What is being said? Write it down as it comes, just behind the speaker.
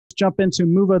jump into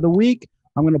move of the week.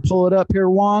 I'm going to pull it up here,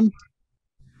 Juan.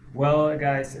 Well,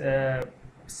 guys,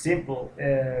 simple.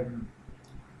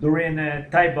 During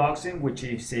Thai boxing, which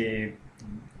is a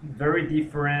very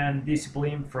different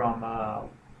discipline from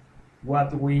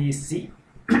what we see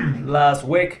last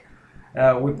week,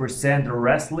 we present the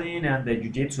wrestling and the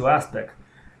jiu-jitsu aspect.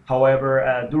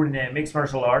 However, during the mixed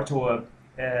martial arts,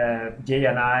 Jay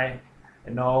and I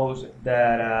knows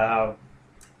that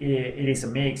it is a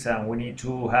mix, and we need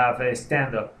to have a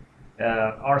stand-up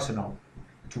arsenal.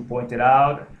 To point it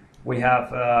out, we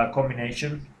have a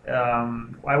combination.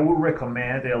 I would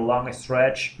recommend a long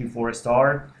stretch before a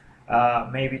start.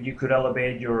 Maybe you could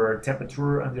elevate your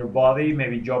temperature on your body,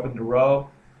 maybe jump in the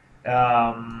rope,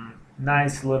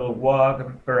 nice little walk,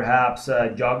 perhaps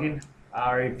jogging,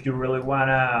 or if you really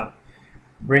wanna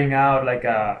bring out like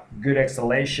a good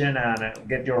exhalation and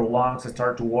get your lungs to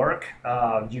start to work,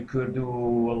 you could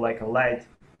do like a light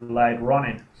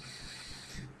running.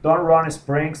 Don't run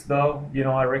sprints though.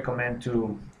 I recommend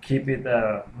to keep it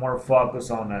more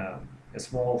focused on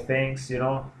small things.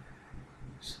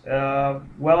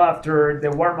 Well, after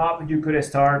the warm up, you could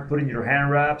start putting your hand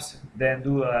wraps, then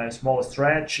do a small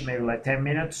stretch, maybe like 10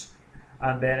 minutes,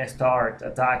 and then start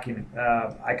attacking.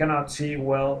 I cannot see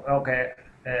well. Okay,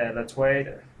 let's wait.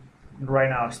 Right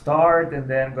now, start and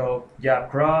then go jab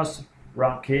cross,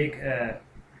 round kick,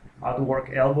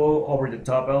 outwork elbow over the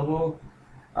top elbow.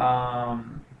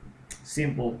 Um,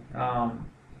 Simple.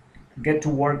 Get to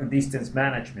work distance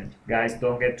management, guys.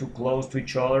 Don't get too close to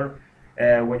each other.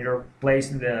 When you're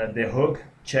placing the hook,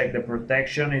 check the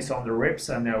protection is on the ribs,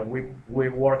 and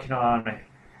we're working on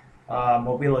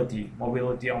mobility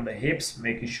on the hips,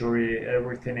 making sure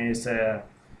everything is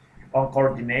on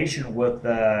coordination with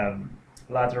the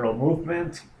lateral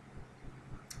movement.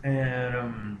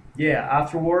 And yeah,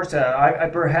 afterwards, I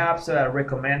perhaps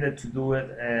recommended to do it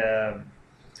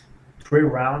 3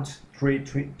 rounds,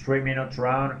 3 minute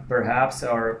round perhaps,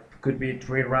 or could be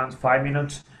 3 rounds, 5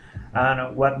 minutes,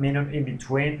 and 1 minute in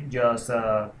between just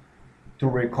to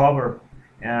recover.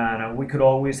 And we could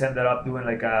always end up doing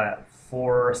like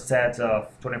 4 sets of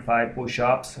 25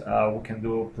 push-ups. We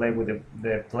can play with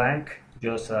the plank,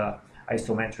 just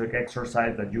isometric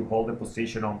exercise that you hold the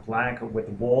position on plank with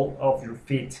the ball of your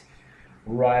feet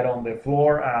right on the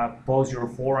floor. Pose your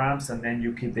forearms, and then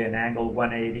you keep an angle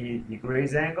 180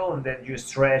 degrees angle, and then you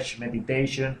stretch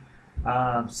meditation.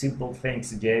 Simple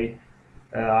things, Jay.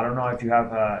 I don't know if you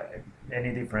have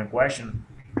any different question.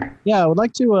 Yeah, I would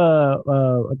like to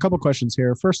a couple questions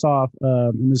here. First off,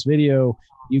 in this video,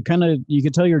 you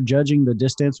could tell you're judging the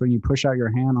distance when you push out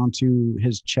your hand onto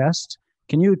his chest.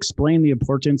 Can you explain the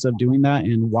importance of doing that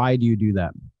and why do you do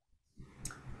that?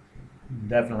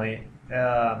 Definitely.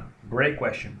 Great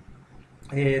question.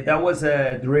 That was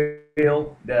a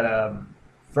drill that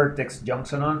Vertex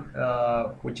Johnson on,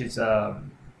 which is a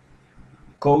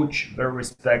coach, very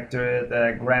respected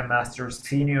Grandmaster,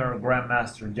 senior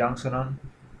Grandmaster Johnson on,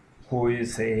 who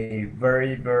is a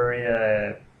very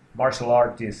martial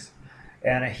artist.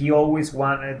 And he always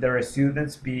wanted their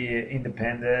students be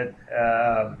independent,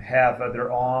 have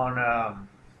their own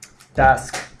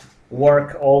task,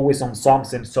 work always on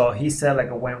something. So he said, like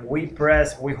when we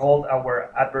press, we hold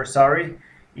our adversary.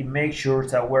 It makes sure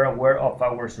that we're aware of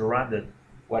our surrounded,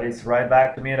 what is right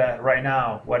back to me right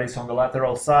now, what is on the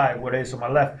lateral side, what is on my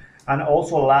left, and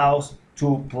also allows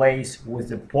to place with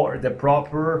the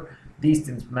proper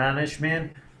distance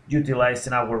management,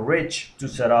 utilizing our reach to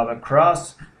set up a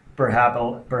cross,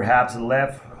 perhaps a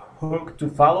left hook to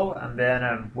follow, and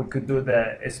then we could do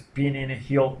the spinning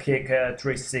heel kick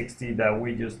 360 that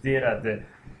we just did at the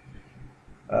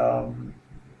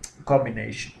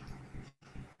combination.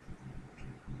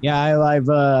 Yeah,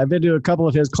 I've been to a couple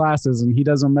of his classes, and he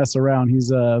doesn't mess around.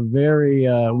 He's a very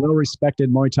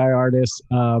well-respected Muay Thai artist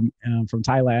from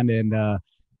Thailand,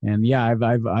 and yeah,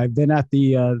 I've been at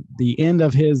the end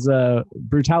of his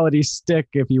brutality stick,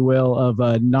 if you will,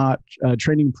 of not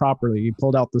training properly. He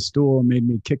pulled out the stool and made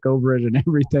me kick over it and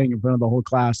everything in front of the whole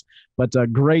class. But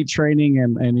great training,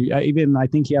 and even I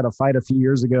think he had a fight a few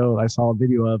years ago. I saw a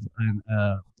video of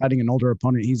fighting an older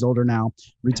opponent. He's older now,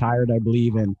 retired, I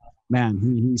believe, and man,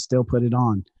 he still put it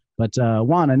on. But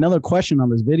Juan, another question on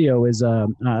this video is,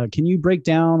 can you break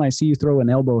down, I see you throw an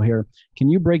elbow here. Can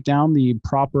you break down the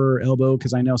proper elbow?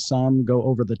 Because I know some go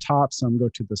over the top, some go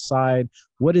to the side.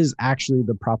 What is actually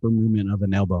the proper movement of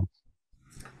an elbow?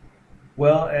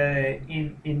 Well,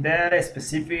 in that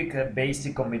specific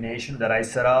basic combination that I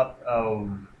set up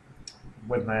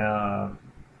with my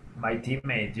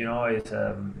teammate, is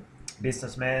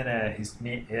businessman. His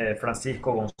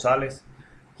Francisco Gonzalez.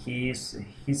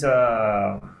 He's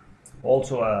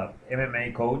also a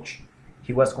MMA coach.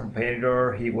 he was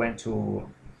competitor. He went to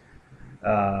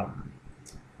uh,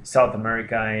 South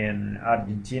America and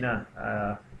Argentina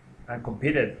and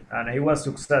competed, and he was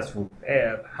successful.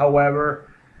 However,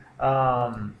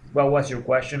 what was your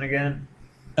question again?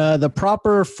 The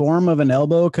proper form of an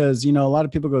elbow, because a lot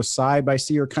of people go side, but I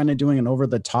see you're kind of doing an over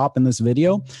the top in this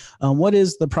video. What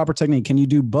is the proper technique? Can you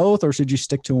do both, or should you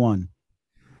stick to one?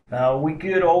 We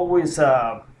could always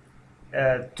talk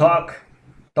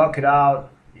it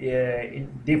out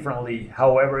differently.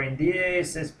 However, in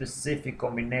this specific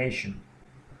combination,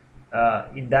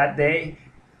 in that day,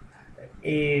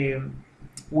 we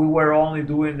were only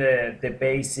doing the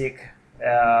basic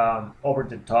over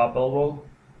the top elbow,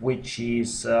 which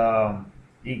is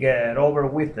you get over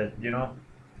with it.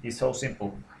 It's so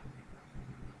simple.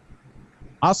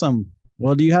 Awesome.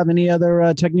 Well, do you have any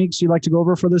other techniques you'd like to go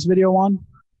over for this video, Juan?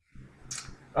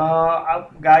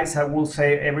 Guys, I will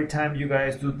say every time you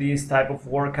guys do this type of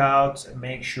workouts,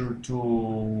 make sure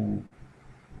to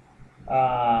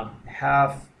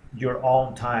have your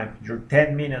own time, your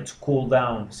 10 minutes cool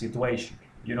down situation.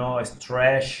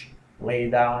 Stretch, lay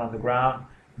down on the ground,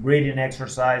 breathing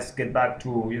exercise, get back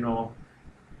to,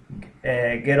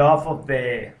 get off of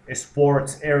the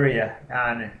sports area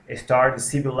and start the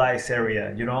civilized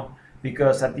area,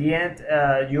 because at the end,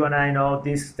 you and I know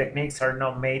these techniques are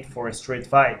not made for a street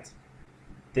fight.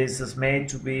 This is made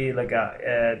to be like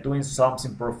doing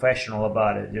something professional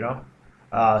about it,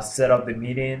 set up the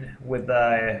meeting with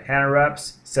the hand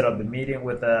wraps, set up the meeting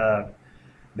with the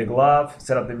glove,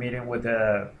 set up the meeting with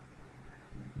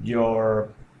your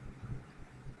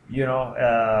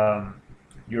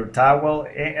your towel,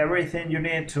 everything you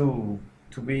need to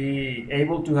be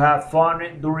able to have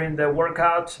fun during the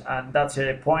workout, and that's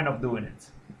the point of doing it.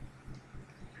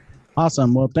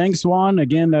 Awesome. Well, thanks, Juan.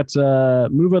 Again, that's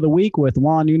Move of the Week with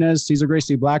Juan Nunez, Cesar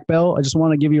Gracie Black Belt. I just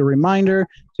want to give you a reminder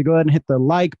to go ahead and hit the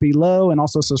like below and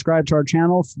also subscribe to our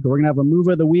channel. We're going to have a Move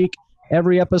of the Week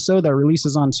every episode that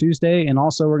releases on Tuesday. And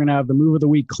also we're going to have the Move of the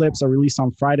Week clips that release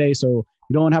on Friday. So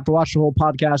you don't have to watch the whole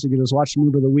podcast. You can just watch the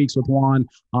Move of the Weeks with Juan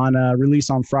on release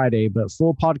on Friday, but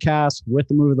full podcast with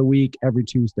the Move of the Week every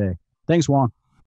Tuesday. Thanks, Juan.